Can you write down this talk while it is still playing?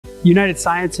United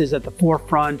Science is at the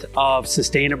forefront of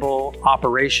sustainable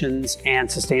operations and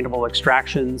sustainable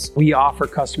extractions. We offer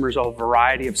customers a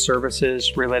variety of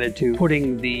services related to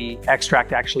putting the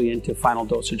extract actually into final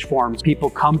dosage forms. People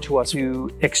come to us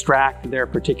to extract their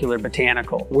particular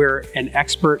botanical. We're an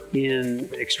expert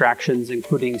in extractions,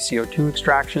 including CO2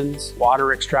 extractions,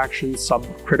 water extractions,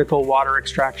 subcritical water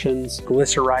extractions,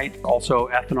 glycerite, also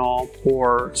ethanol,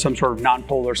 or some sort of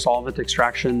nonpolar solvent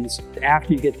extractions.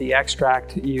 After you get the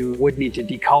extract, you would need to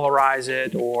decolorize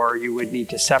it, or you would need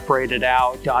to separate it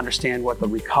out to understand what the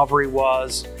recovery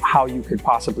was, how you could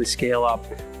possibly scale up.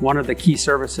 One of the key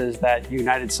services that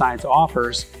United Science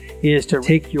offers is to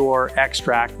take your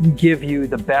extract, give you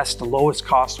the best, lowest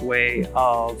cost way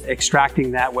of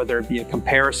extracting that, whether it be a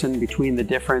comparison between the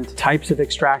different types of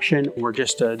extraction or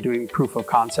just doing proof of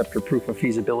concept or proof of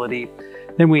feasibility.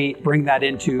 Then we bring that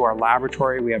into our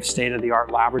laboratory. We have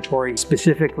state-of-the-art laboratory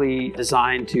specifically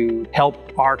designed to help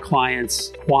our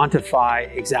clients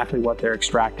quantify exactly what they're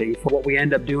extracting. What we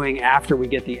end up doing after we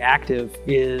get the active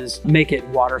is make it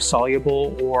water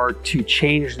soluble, or to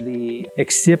change the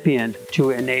excipient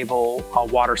to enable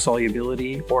water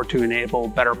solubility or to enable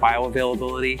better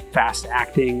bioavailability,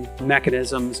 fast-acting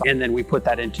mechanisms. And then we put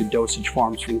that into dosage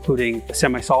forms, including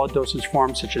semi-solid dosage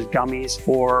forms such as gummies,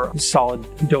 or solid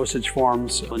dosage forms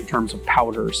in terms of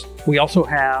powders. We also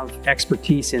have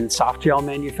expertise in soft gel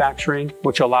manufacturing,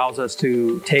 which allows us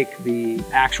to take the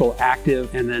actual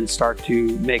active and then start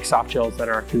to make soft gels that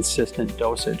are a consistent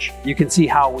dosage. You can see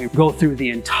how we go through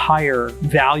the entire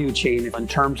value chain in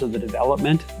terms of the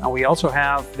development. Now, we also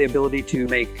have the ability to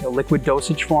make liquid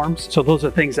dosage forms. So those are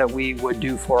things that we would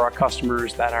do for our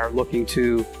customers that are looking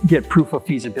to get proof of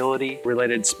feasibility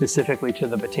related specifically to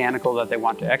the botanical that they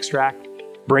want to extract.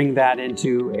 Bring that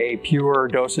into a pure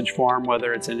dosage form,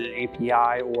 whether it's in an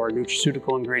API or a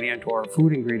nutraceutical ingredient or a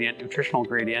food ingredient, nutritional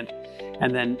ingredient,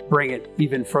 and then bring it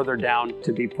even further down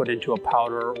to be put into a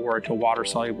powder or to water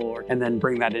soluble, and then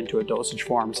bring that into a dosage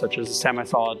form such as a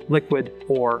semi-solid liquid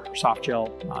or soft gel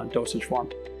dosage form.